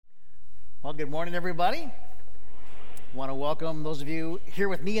Well, good morning, everybody. I want to welcome those of you here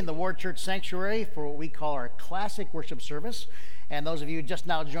with me in the Ward Church Sanctuary for what we call our classic worship service, and those of you just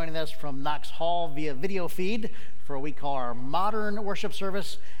now joining us from Knox Hall via video feed for what we call our modern worship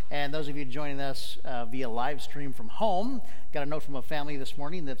service, and those of you joining us via live stream from home. Got a note from a family this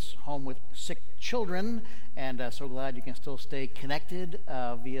morning that's home with sick children, and so glad you can still stay connected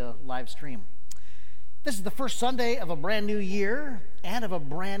via live stream. This is the first Sunday of a brand new year and of a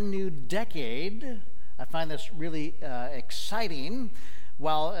brand new decade. I find this really exciting.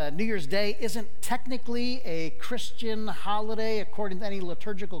 While New Year's Day isn't technically a Christian holiday according to any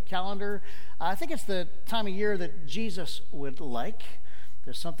liturgical calendar, I think it's the time of year that Jesus would like.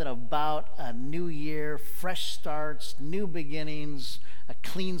 There's something about a new year, fresh starts, new beginnings, a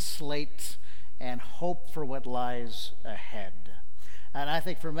clean slate, and hope for what lies ahead. And I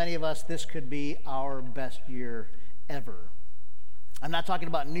think for many of us, this could be our best year ever. I'm not talking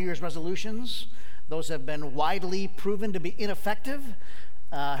about New Year's resolutions. Those have been widely proven to be ineffective.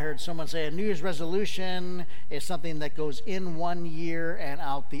 I heard someone say a New Year's resolution is something that goes in one year and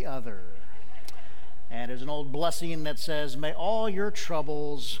out the other. And there's an old blessing that says, may all your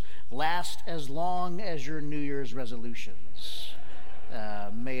troubles last as long as your New Year's resolutions.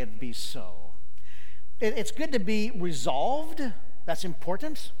 May it be so. It's good to be resolved. That's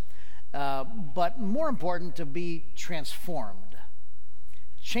important, but more important to be transformed.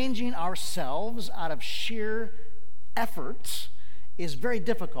 Changing ourselves out of sheer effort is very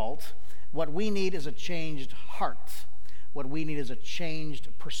difficult. What we need is a changed heart. What we need is a changed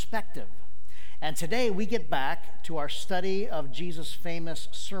perspective. And today we get back to our study of Jesus' famous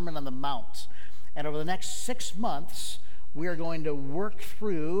Sermon on the Mount. And over the next 6 months, we are going to work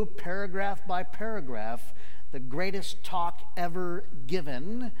through paragraph by paragraph the greatest talk ever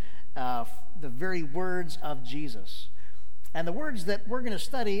given, the very words of Jesus. And the words that we're going to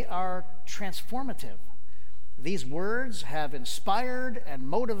study are transformative. These words have inspired and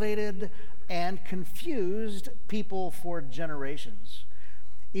motivated and confused people for generations.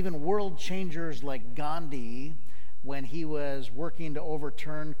 Even world changers like Gandhi, when he was working to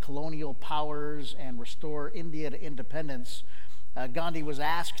overturn colonial powers and restore India to independence, Gandhi was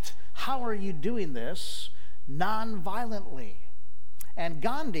asked, "How are you doing this non-violently?" And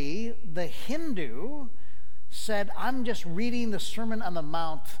Gandhi, the Hindu, said, "I'm just reading the Sermon on the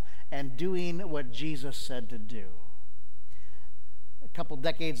Mount and doing what Jesus said to do." A couple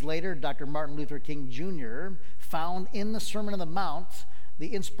decades later, Dr. Martin Luther King Jr. found in the Sermon on the Mount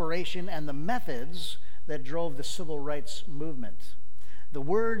the inspiration and the methods that drove the civil rights movement. The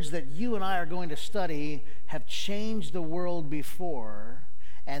words that you and I are going to study have changed the world before,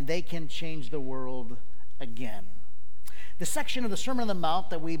 and they can change the world again. The section of the Sermon on the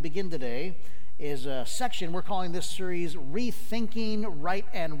Mount that we begin today is a section we're calling this series Rethinking Right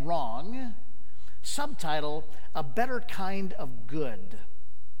and Wrong, subtitle, A Better Kind of Good.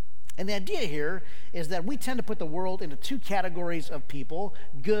 And the idea here is that we tend to put the world into two categories of people,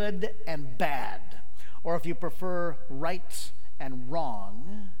 good and bad, or if you prefer, right and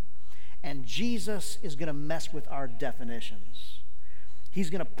wrong. And Jesus is going to mess with our definitions. He's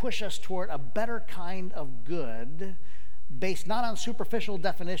going to push us toward a better kind of good based not on superficial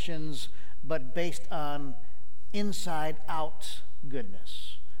definitions, but based on inside-out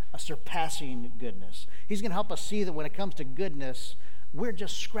goodness, a surpassing goodness. He's going to help us see that when it comes to goodness, we're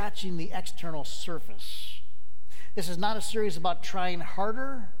just scratching the external surface. This is not a series about trying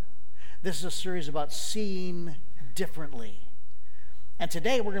harder. This is a series about seeing differently. And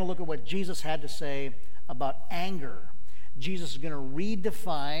today we're going to look at what Jesus had to say about anger. Jesus is going to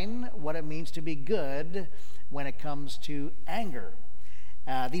redefine what it means to be good when it comes to anger.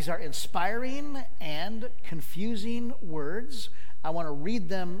 These are inspiring and confusing words. I want to read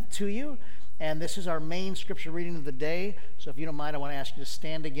them to you, and this is our main scripture reading of the day. So if you don't mind, I want to ask you to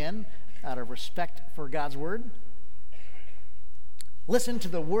stand again out of respect for God's word. Listen to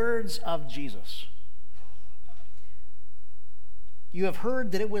the words of Jesus. You have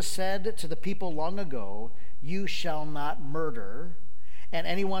heard that it was said to the people long ago, "You shall not murder, and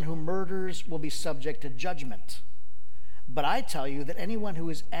anyone who murders will be subject to judgment. But I tell you that anyone who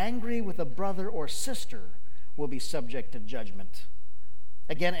is angry with a brother or sister will be subject to judgment.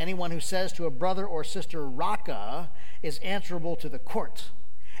 Again, anyone who says to a brother or sister, 'Raka,' is answerable to the court.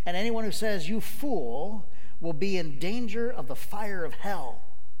 And anyone who says, 'You fool,' will be in danger of the fire of hell.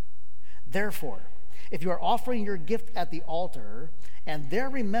 Therefore, if you are offering your gift at the altar, and there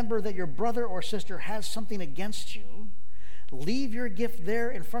remember that your brother or sister has something against you, leave your gift there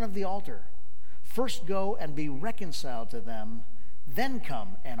in front of the altar. First go and be reconciled to them, then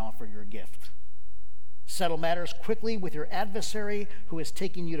come and offer your gift. Settle matters quickly with your adversary who is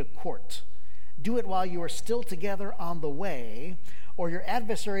taking you to court. Do it while you are still together on the way, or your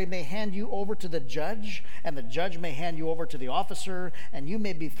adversary may hand you over to the judge, and the judge may hand you over to the officer, and you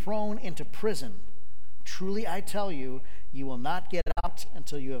may be thrown into prison. Truly, I tell you, you will not get out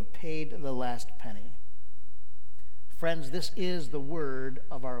until you have paid the last penny. Friends, this is the word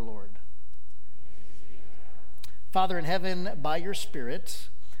of our Lord. Father in heaven, by your Spirit,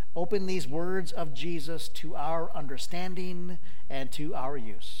 open these words of Jesus to our understanding and to our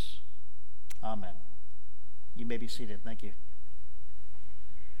use. Amen. You may be seated. Thank you.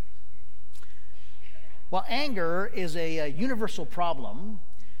 Well, anger is a universal problem,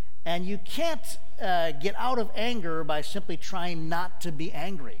 and you can't get out of anger by simply trying not to be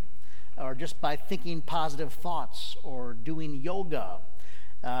angry, or just by thinking positive thoughts or doing yoga.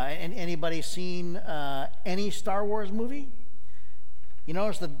 Anybody seen any Star Wars movie? You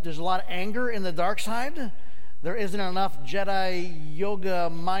notice that there's a lot of anger in the dark side. There isn't enough Jedi yoga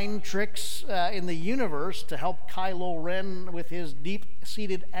mind tricks in the universe to help Kylo Ren with his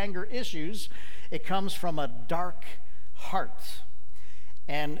deep-seated anger issues. It comes from a dark heart.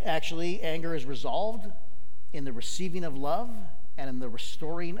 And actually, anger is resolved in the receiving of love and in the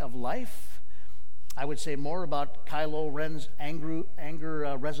restoring of life. I would say more about Kylo Ren's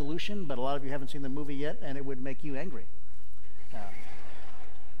anger resolution, but a lot of you haven't seen the movie yet, and it would make you angry.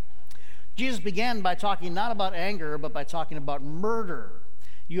 Jesus began by talking not about anger, but by talking about murder.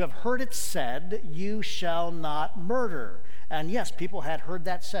 You have heard it said, you shall not murder. And yes, people had heard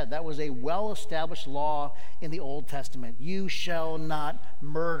that said. That was a well-established law in the Old Testament. You shall not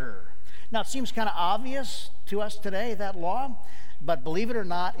murder. Now, it seems kind of obvious to us today, that law, but believe it or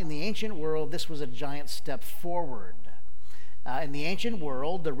not, in the ancient world, this was a giant step forward. In the ancient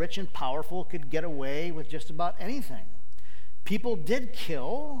world, the rich and powerful could get away with just about anything. People did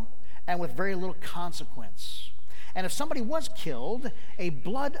kill, and with very little consequence. And if somebody was killed, a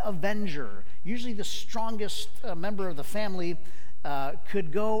blood avenger, usually the strongest member of the family,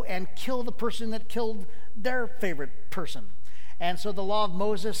 could go and kill the person that killed their favorite person. And so the law of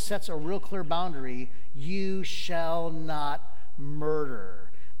Moses sets a real clear boundary. You shall not murder.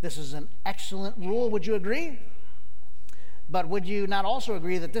 This is an excellent rule. Would you agree? But would you not also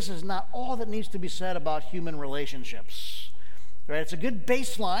agree that this is not all that needs to be said about human relationships? Right? It's a good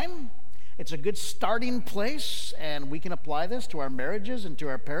baseline. It's a good starting place, and we can apply this to our marriages and to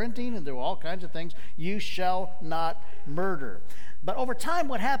our parenting and to all kinds of things. You shall not murder. But over time,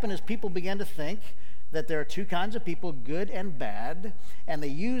 what happened is people began to think that there are two kinds of people, good and bad, and they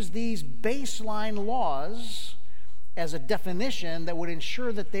used these baseline laws as a definition that would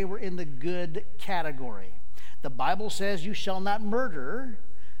ensure that they were in the good category. The Bible says you shall not murder.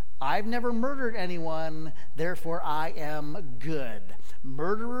 I've never murdered anyone, therefore I am good.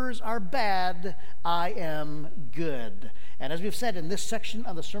 Murderers are bad, I am good. And as we've said in this section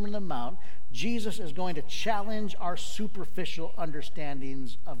of the Sermon on the Mount, Jesus is going to challenge our superficial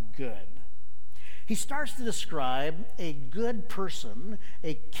understandings of good. He starts to describe a good person,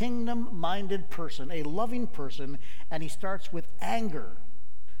 a kingdom-minded person, a loving person, and he starts with anger.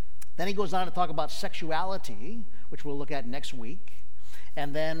 Then he goes on to talk about sexuality, which we'll look at next week.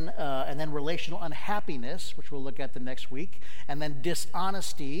 And then relational unhappiness, which we'll look at the next week, and then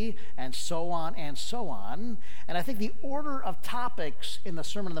dishonesty, and so on and so on. And I think the order of topics in the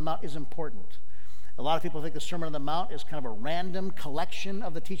Sermon on the Mount is important. A lot of people think the Sermon on the Mount is kind of a random collection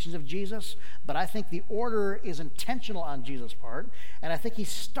of the teachings of Jesus, but I think the order is intentional on Jesus' part, and I think he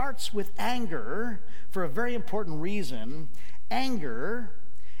starts with anger for a very important reason. Anger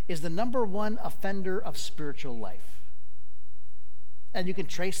is the number one offender of spiritual life. And you can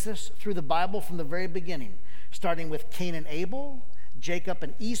trace this through the Bible from the very beginning, starting with Cain and Abel, Jacob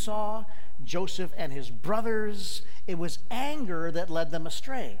and Esau, Joseph and his brothers. It was anger that led them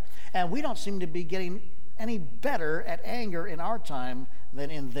astray. And we don't seem to be getting any better at anger in our time than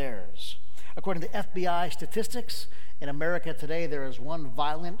in theirs. According to FBI statistics, in America today, there is one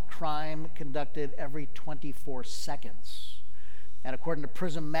violent crime conducted every 24 seconds. And according to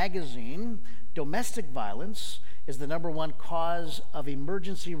Prism magazine, domestic violence is the number one cause of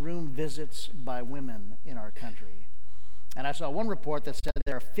emergency room visits by women in our country. And I saw one report that said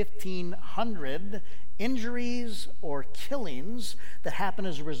there are 1,500 injuries or killings that happen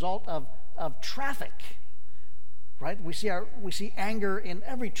as a result of traffic. Right? We see anger in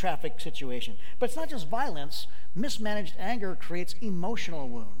every traffic situation. But it's not just violence. Mismanaged anger creates emotional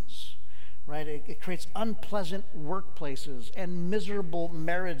wounds. Right? It creates unpleasant workplaces and miserable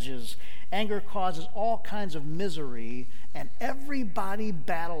marriages. Anger causes all kinds of misery, and everybody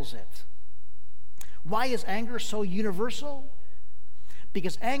battles it. Why is anger so universal?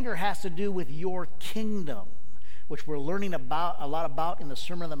 Because anger has to do with your kingdom, which we're learning about a lot about in the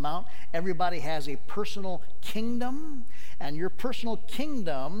Sermon on the Mount. Everybody has a personal kingdom, and your personal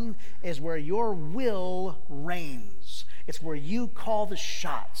kingdom is where your will reigns. It's where you call the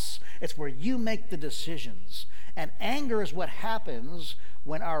shots. It's where you make the decisions. And anger is what happens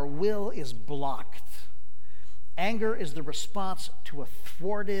when our will is blocked. Anger is the response to a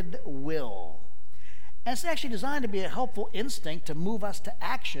thwarted will. And it's actually designed to be a helpful instinct to move us to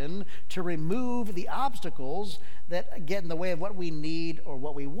action, to remove the obstacles that get in the way of what we need or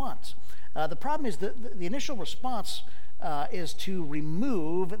what we want. The problem is that the initial response is to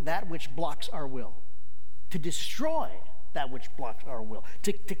remove that which blocks our will, to destroy that which blocks our will,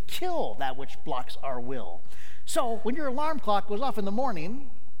 to kill that which blocks our will. So when your alarm clock goes off in the morning,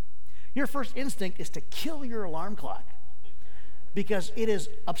 your first instinct is to kill your alarm clock, because it is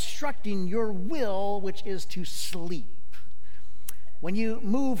obstructing your will, which is to sleep. When you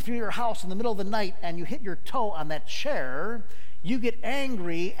move through your house in the middle of the night and you hit your toe on that chair, you get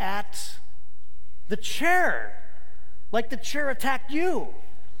angry at the chair, like the chair attacked you.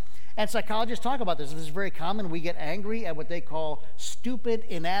 And psychologists talk about this. This is very common. We get angry at what they call stupid,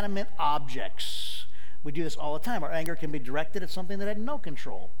 inanimate objects. We do this all the time. Our anger can be directed at something that had no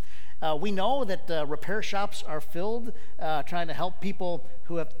control. We know that repair shops are filled trying to help people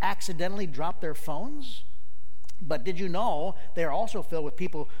who have accidentally dropped their phones. But did you know they are also filled with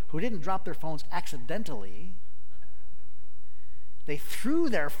people who didn't drop their phones accidentally? They threw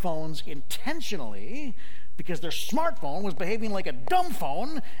their phones intentionally because their smartphone was behaving like a dumb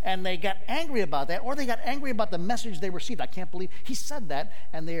phone, and they got angry about that, or they got angry about the message they received. I can't believe he said that,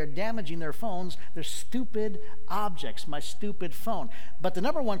 and they are damaging their phones. They're stupid objects, my stupid phone. But the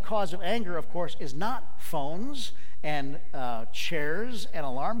number one cause of anger, of course, is not phones and chairs and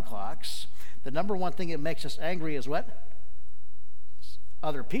alarm clocks. The number one thing that makes us angry is what?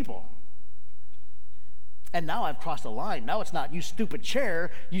 Other people. And now I've crossed a line. Now it's not you stupid chair,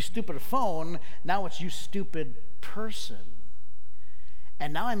 you stupid phone. Now it's you stupid person.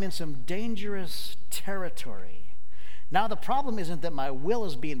 And now I'm in some dangerous territory. Now the problem isn't that my will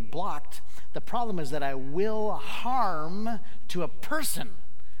is being blocked. The problem is that I will harm to a person.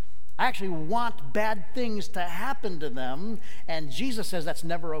 I actually want bad things to happen to them. And Jesus says that's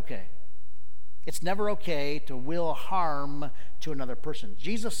never okay. It's never okay to will harm to another person.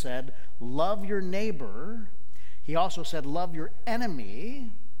 Jesus said, love your neighbor. He also said, love your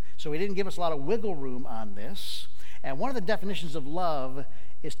enemy. So he didn't give us a lot of wiggle room on this. And one of the definitions of love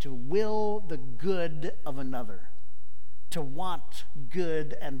is to will the good of another, to want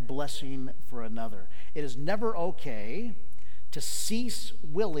good and blessing for another. It is never okay to cease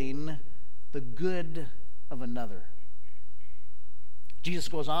willing the good of another. Jesus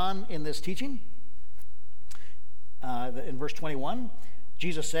goes on in this teaching. In verse 21,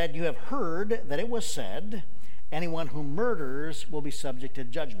 Jesus said, you have heard that it was said, anyone who murders will be subject to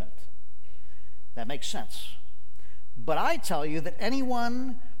judgment. That makes sense. But I tell you that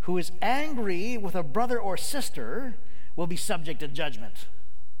anyone who is angry with a brother or sister will be subject to judgment.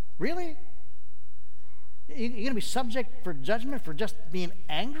 Really? You're going to be subject for judgment for just being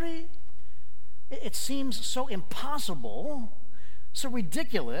angry? It seems so impossible, so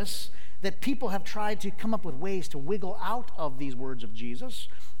ridiculous, that people have tried to come up with ways to wiggle out of these words of Jesus.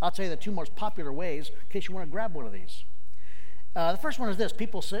 I'll tell you the two most popular ways, in case you want to grab one of these. The first one is this.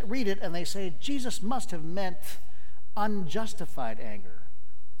 People read it and they say, Jesus must have meant unjustified anger.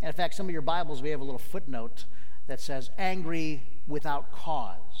 And in fact, some of your Bibles, we have a little footnote that says, angry without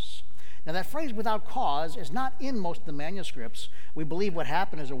cause. Now, that phrase without cause is not in most of the manuscripts. We believe what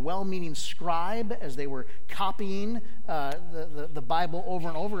happened is a well-meaning scribe, as they were copying the Bible over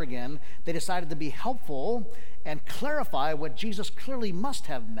and over again, they decided to be helpful and clarify what Jesus clearly must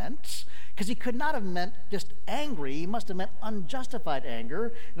have meant, because he could not have meant just angry. He must have meant unjustified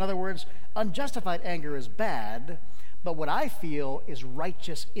anger. In other words, unjustified anger is bad, but what I feel is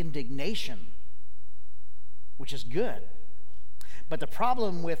righteous indignation, which is good. But the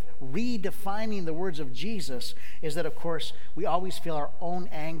problem with redefining the words of Jesus is that, of course, we always feel our own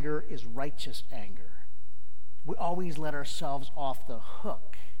anger is righteous anger. We always let ourselves off the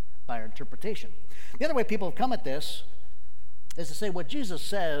hook by our interpretation. The other way people have come at this is to say what Jesus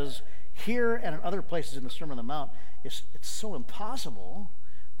says here and in other places in the Sermon on the Mount it's so impossible,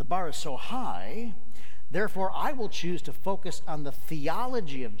 the bar is so high, therefore I will choose to focus on the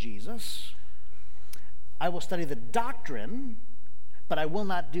theology of Jesus. I will study the doctrine, but I will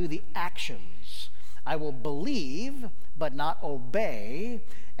not do the actions. I will believe, but not obey.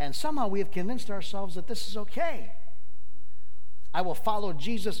 And somehow we have convinced ourselves that this is okay. I will follow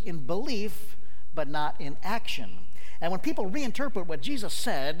Jesus in belief, but not in action. And when people reinterpret what Jesus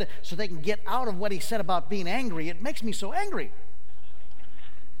said so they can get out of what he said about being angry, it makes me so angry.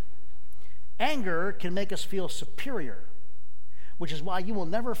 Anger can make us feel superior, which is why you will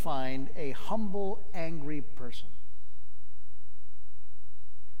never find a humble, angry person.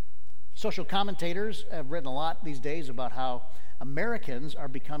 Social commentators have written a lot these days about how Americans are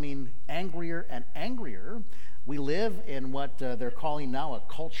becoming angrier and angrier. We live in what they're calling now a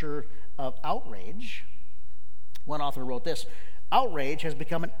culture of outrage. One author wrote this: outrage has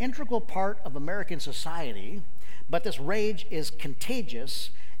become an integral part of American society, but this rage is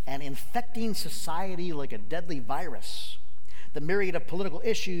contagious and infecting society like a deadly virus. The myriad of political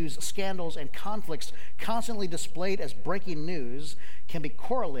issues, scandals, and conflicts constantly displayed as breaking news can be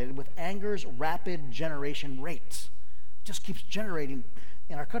correlated with anger's rapid generation rate. It just keeps generating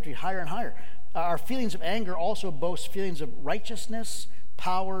in our country higher and higher. Our feelings of anger also boast feelings of righteousness,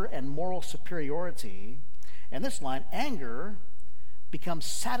 power, and moral superiority. And this line, anger becomes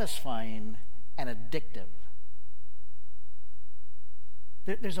satisfying and addictive.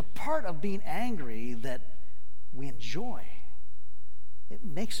 There's a part of being angry that we enjoy. It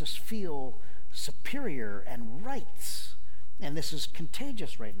makes us feel superior and right. And this is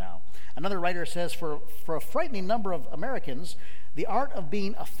contagious right now. Another writer says, for a frightening number of Americans, the art of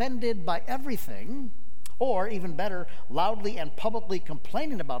being offended by everything, or even better, loudly and publicly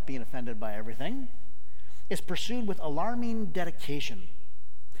complaining about being offended by everything, is pursued with alarming dedication.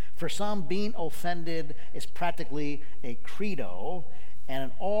 For some, being offended is practically a credo and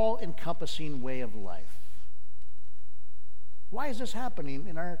an all-encompassing way of life. Why is this happening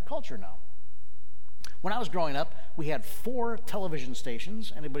in our culture now? When I was growing up, we had 4 television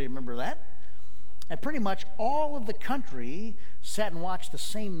stations. Anybody remember that? And pretty much all of the country sat and watched the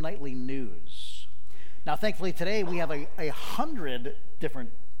same nightly news. Now, thankfully, today we have 100 different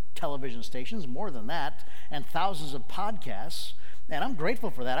television stations, more than that, and thousands of podcasts. And I'm grateful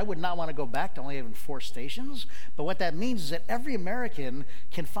for that. I would not want to go back to only having 4 stations. But what that means is that every American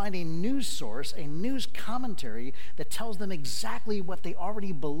can find a news source, a news commentary that tells them exactly what they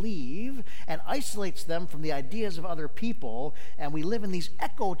already believe and isolates them from the ideas of other people. And we live in these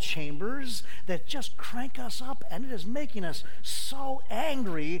echo chambers that just crank us up, and it is making us so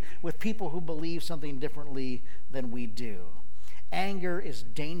angry with people who believe something differently than we do. Anger is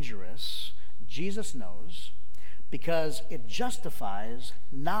dangerous, Jesus knows, because it justifies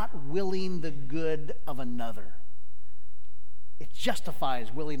not willing the good of another. It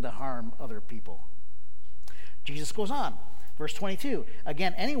justifies willing to harm other people. Jesus goes on, verse 22.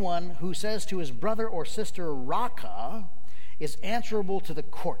 Again, anyone who says to his brother or sister, Raka, is answerable to the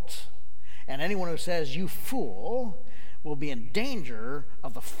court. And anyone who says, you fool, will be in danger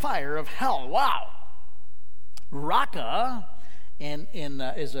of the fire of hell. Wow! Raka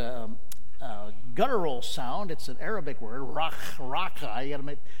is a guttural sound. It's an Arabic word, raka. You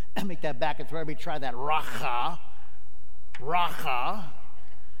got to make that back and throw. Everybody try that. Raka.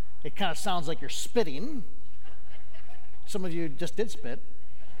 It kind of sounds like you're spitting. Some of you just did spit.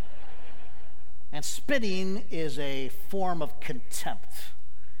 And spitting is a form of contempt.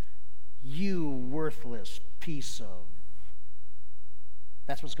 You worthless piece of.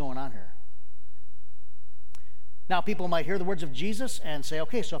 That's what's going on here. Now, people might hear the words of Jesus and say,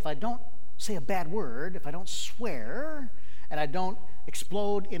 okay, so if I don't say a bad word, if I don't swear, and I don't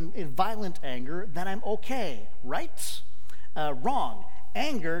explode in violent anger, then I'm okay, right? Wrong.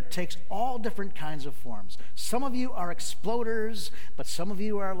 Anger takes all different kinds of forms. Some of you are exploders, but some of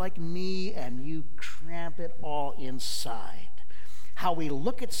you are like me, and you cramp it all inside. How we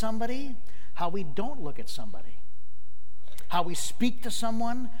look at somebody, how we don't look at somebody. How we speak to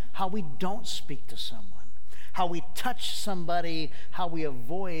someone, how we don't speak to someone. How we touch somebody, how we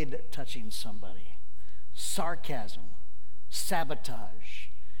avoid touching somebody. Sarcasm, sabotage,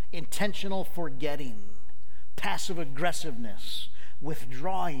 intentional forgetting, passive aggressiveness,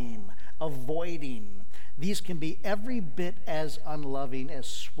 withdrawing, avoiding. These can be every bit as unloving as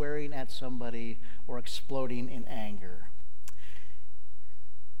swearing at somebody or exploding in anger.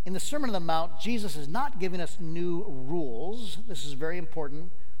 In the Sermon on the Mount, Jesus is not giving us new rules. This is very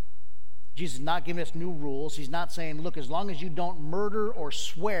important. Jesus is not giving us new rules. He's not saying, look, as long as you don't murder or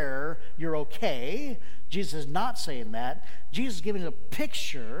swear, you're okay. Jesus is not saying that. Jesus is giving a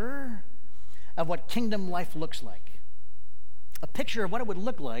picture of what kingdom life looks like. A picture of what it would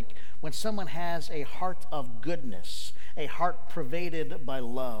look like when someone has a heart of goodness, a heart pervaded by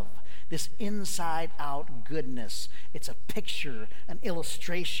love. This inside-out goodness. It's a picture, an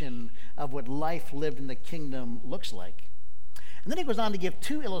illustration of what life lived in the kingdom looks like. And then he goes on to give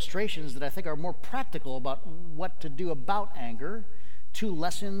 2 illustrations that I think are more practical about what to do about anger. two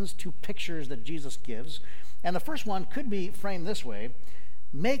lessons, two pictures that Jesus gives. And the first one could be framed this way: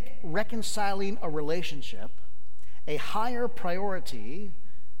 make reconciling a relationship a higher priority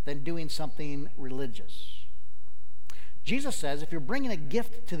than doing something religious. Jesus says if you're bringing a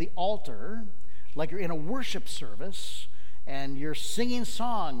gift to the altar, like you're in a worship service, and you're singing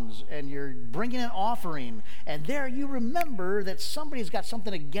songs, and you're bringing an offering, and there you remember that somebody's got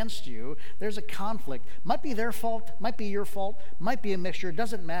something against you, there's a conflict. Might be their fault, might be your fault, might be a mixture, it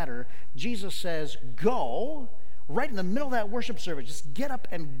doesn't matter. Jesus says, go, right in the middle of that worship service, just get up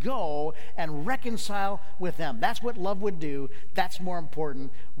and go and reconcile with them. That's what love would do. That's more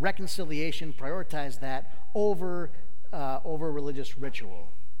important. Reconciliation, prioritize that over religious ritual.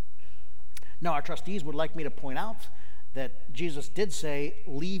 Now, our trustees would like me to point out that Jesus did say,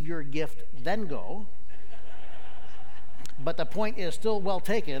 leave your gift, then go. But the point is still well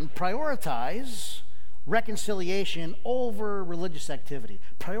taken. Prioritize reconciliation over religious activity.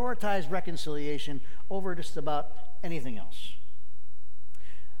 Prioritize reconciliation over just about anything else.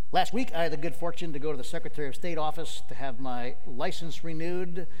 Last week, I had the good fortune to go to the Secretary of State office to have my license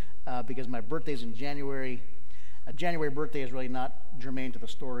renewed because my birthday's in January. A January birthday is really not germane to the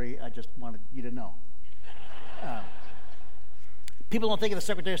story. I just wanted you to know. People don't think of the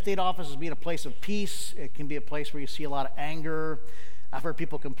Secretary of State office as being a place of peace. It can be a place where you see a lot of anger. I've heard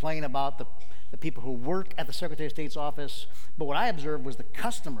people complain about the people who work at the Secretary of State's office. But what I observed was the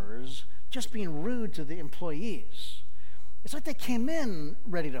customers just being rude to the employees. It's like they came in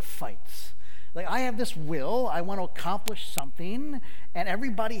ready to fight. Like, I have this will, I want to accomplish something, and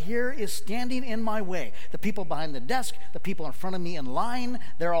everybody here is standing in my way. The people behind the desk, the people in front of me in line,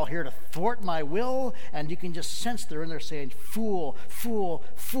 they're all here to thwart my will, and you can just sense they're in there saying, fool, fool,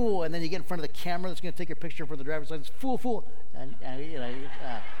 fool, and then you get in front of the camera that's going to take your picture for the driver's license, fool, fool, and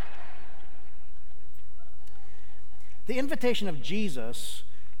The invitation of Jesus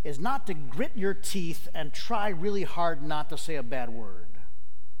is not to grit your teeth and try really hard not to say a bad word.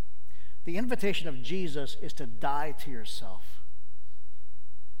 The invitation of Jesus is to die to yourself,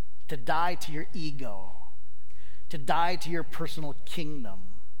 to die to your ego, to die to your personal kingdom,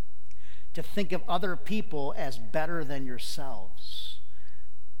 to think of other people as better than yourselves.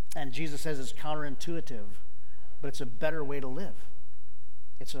 And Jesus says it's counterintuitive, but it's a better way to live.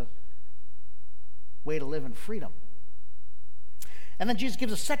 It's a way to live in freedom. And then Jesus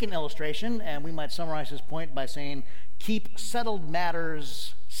gives a second illustration, and we might summarize his point by saying, keep settled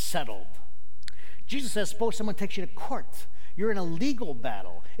matters settled. Jesus says, suppose someone takes you to court. You're in a legal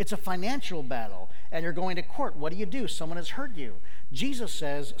battle. It's a financial battle, and you're going to court. What do? Someone has hurt you. Jesus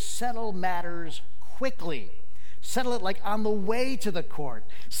says, settle matters quickly. Settle it like on the way to the court.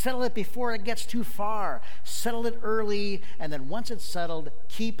 Settle it before it gets too far. Settle it early, and then once it's settled,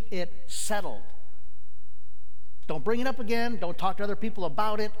 keep it settled. Don't bring it up again. Don't talk to other people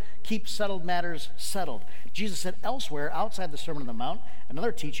about it. Keep settled matters settled. Jesus said elsewhere, outside the Sermon on the Mount,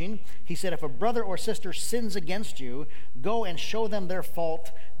 another teaching, he said, if a brother or sister sins against you, go and show them their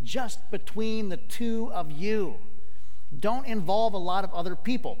fault just between the two of you. Don't involve a lot of other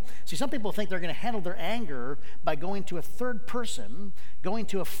people. See, some people think they're going to handle their anger by going to a third person, going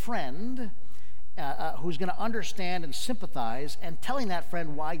to a friend who's going to understand and sympathize, and telling that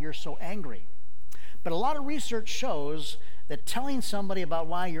friend why you're so angry. But a lot of research shows that telling somebody about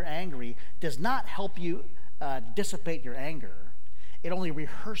why you're angry does not help you dissipate your anger. It only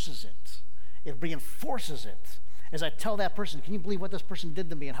rehearses it. It reinforces it. As I tell that person, can you believe what this person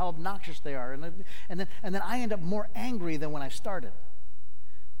did to me and how obnoxious they are? And then I end up more angry than when I started.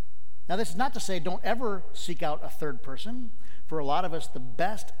 Now, this is not to say don't ever seek out a third person. For a lot of us, the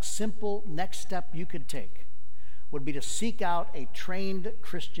best, simple next step you could take would be to seek out a trained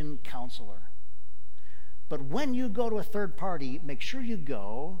Christian counselor. But when you go to a third party, make sure you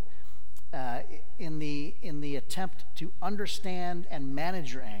go in the attempt to understand and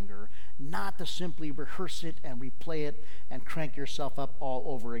manage your anger, not to simply rehearse it and replay it and crank yourself up all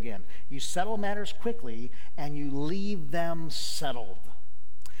over again. You settle matters quickly, and you leave them settled.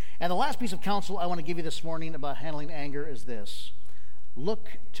 And the last piece of counsel I want to give you this morning about handling anger is this: look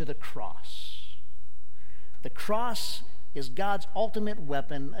to the cross. The cross is God's ultimate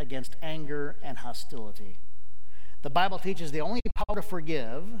weapon against anger and hostility. The Bible teaches the only power to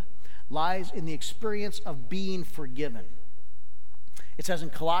forgive lies in the experience of being forgiven. It says in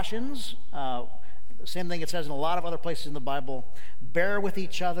Colossians, the same thing it says in a lot of other places in the Bible, bear with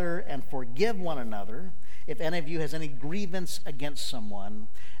each other and forgive one another if any of you has any grievance against someone.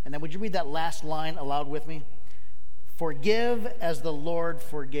 And then would you read that last line aloud with me? Forgive as the Lord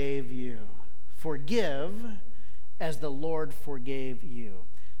forgave you. Forgive as the Lord forgave you.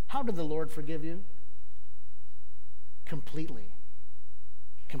 How did the Lord forgive you? Completely.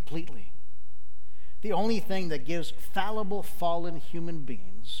 completely. The only thing that gives fallible, fallen human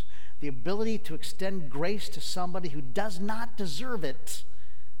beings the ability to extend grace to somebody who does not deserve it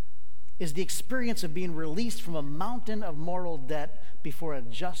is the experience of being released from a mountain of moral debt before a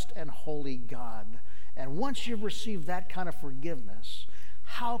just and holy God. And once you've received that kind of forgiveness,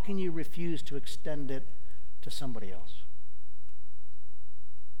 how can you refuse to extend it to somebody else?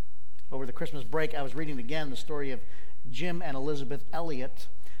 Over the Christmas break, I was reading again the story of Jim and Elizabeth Elliot.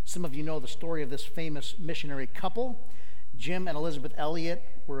 Some of you know the story of this famous missionary couple. Jim and Elizabeth Elliot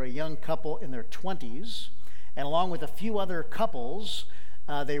were a young couple in their 20s, and along with a few other couples,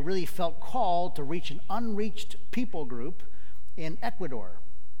 they really felt called to reach an unreached people group in Ecuador.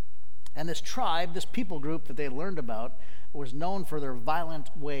 And this tribe, this people group that they learned about, was known for their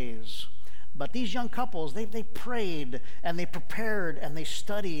violent ways. But these young couples, they prayed and they prepared and they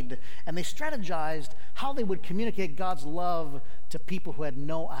studied and they strategized how they would communicate God's love to people who had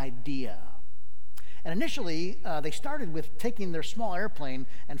no idea. And initially, they started with taking their small airplane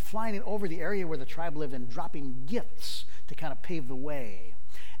and flying it over the area where the tribe lived and dropping gifts to kind of pave the way.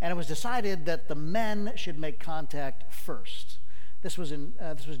 And it was decided that the men should make contact first. This was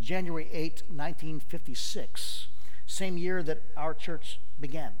January 8, 1956, same year that our church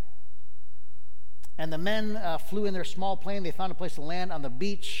began. And the men flew in their small plane. They found a place to land on the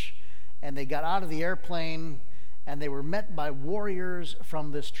beach, and they got out of the airplane, and they were met by warriors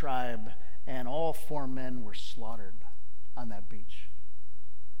from this tribe, and all 4 men were slaughtered on that beach.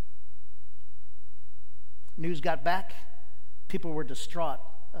 News got back. People were distraught,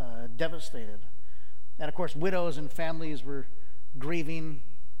 devastated. And of course, widows and families were grieving.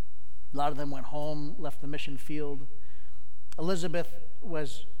 A lot of them went home, left the mission field. Elizabeth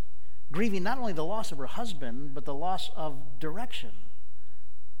was grieving not only the loss of her husband, but the loss of direction.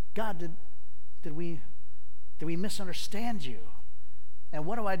 God, did we misunderstand you? And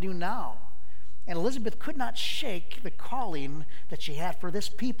what do I do now? And Elizabeth could not shake the calling that she had for this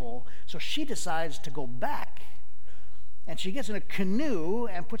people, so she decides to go back. And she gets in a canoe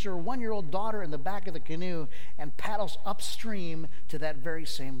and puts her 1-year-old daughter in the back of the canoe and paddles upstream to that very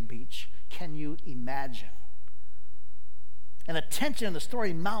same beach. Can you imagine? And the tension in the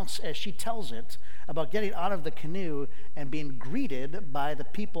story mounts as she tells it about getting out of the canoe and being greeted by the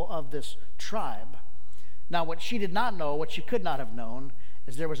people of this tribe. Now, what she did not know, what she could not have known,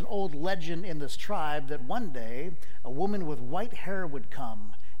 is there was an old legend in this tribe that one day a woman with white hair would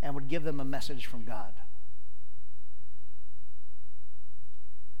come and would give them a message from God.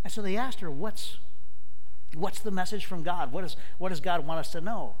 And so they asked her, what's the message from God? What does God want us to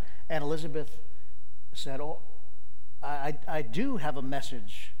know? And Elizabeth said, I do have a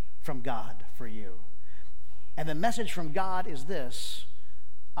message from God for you. And the message from God is this: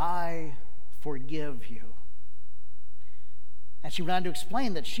 I forgive you. And she went on to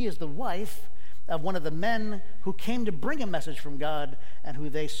explain that she is the wife of one of the men who came to bring a message from God and who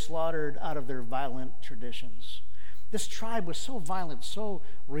they slaughtered out of their violent traditions. This tribe was so violent, so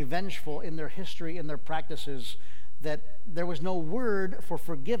revengeful in their history, in their practices, that there was no word for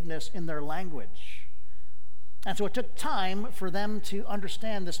forgiveness in their language. And so it took time for them to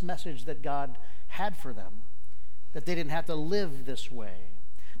understand this message that God had for them, that they didn't have to live this way.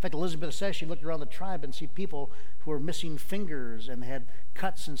 In fact, Elizabeth says she looked around the tribe and see people who were missing fingers and they had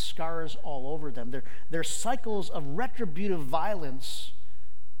cuts and scars all over them. Their cycles of retributive violence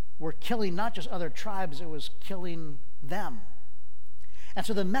were killing not just other tribes, it was killing them. And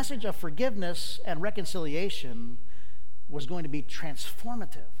so the message of forgiveness and reconciliation was going to be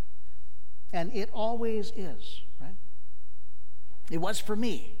transformative. And it always is, right? It was for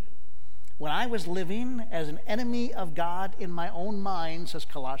me. When I was living as an enemy of God in my own mind, says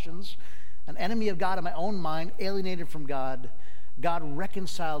Colossians, an enemy of God in my own mind, alienated from God, God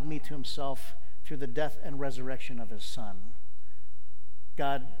reconciled me to himself through the death and resurrection of his Son.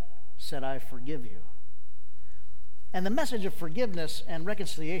 God said, I forgive you. And the message of forgiveness and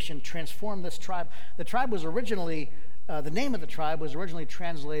reconciliation transformed this tribe. The tribe was originally, the name of the tribe was originally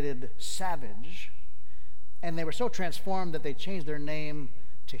translated savage, and they were so transformed that they changed their name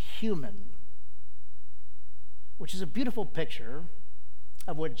to human, which is a beautiful picture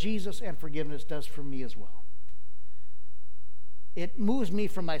of what Jesus and forgiveness does for me as well. It moves me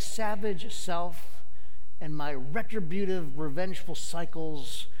from my savage self and my retributive, revengeful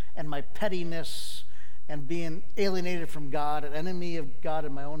cycles and my pettiness and being alienated from God, an enemy of God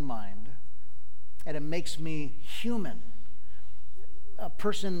in my own mind, and it makes me human, a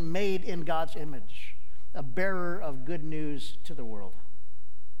person made in God's image, a bearer of good news to the world.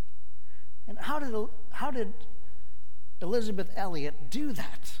 And how did Elizabeth Elliot do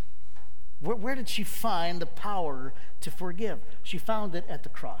that? Where did she find the power to forgive? She found it at the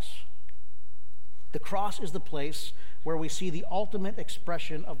cross. The cross is the place where we see the ultimate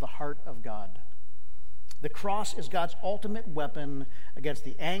expression of the heart of God. The cross is God's ultimate weapon against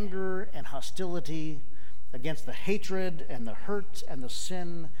the anger and hostility, against the hatred and the hurt and the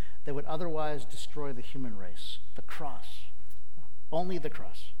sin that would otherwise destroy the human race. The cross. Only the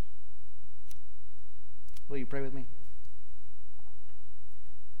cross. Will you pray with me?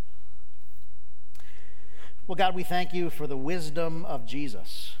 Well, God, we thank you for the wisdom of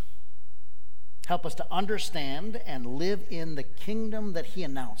Jesus. Help us to understand and live in the kingdom that he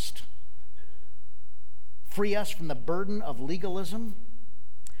announced. Free us from the burden of legalism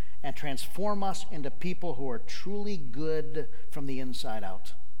and transform us into people who are truly good from the inside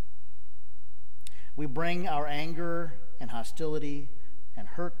out. We bring our anger and hostility and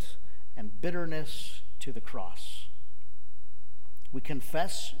hurt and bitterness to the cross. We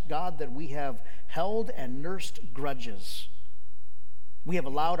confess, God, that we have held and nursed grudges. We have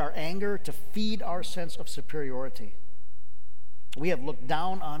allowed our anger to feed our sense of superiority. We have looked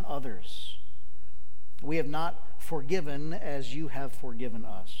down on others. We have not forgiven as you have forgiven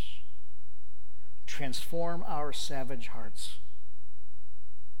us. Transform our savage hearts.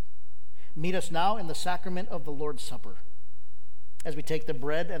 Meet us now in the sacrament of the Lord's Supper. As we take the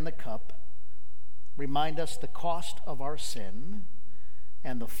bread and the cup, remind us the cost of our sin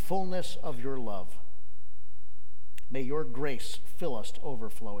and the fullness of your love. May your grace fill us to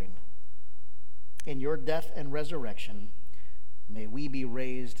overflowing. In your death and resurrection, may we be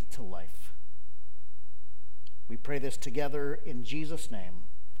raised to life. We pray this together in Jesus' name.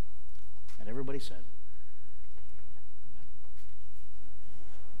 And everybody said,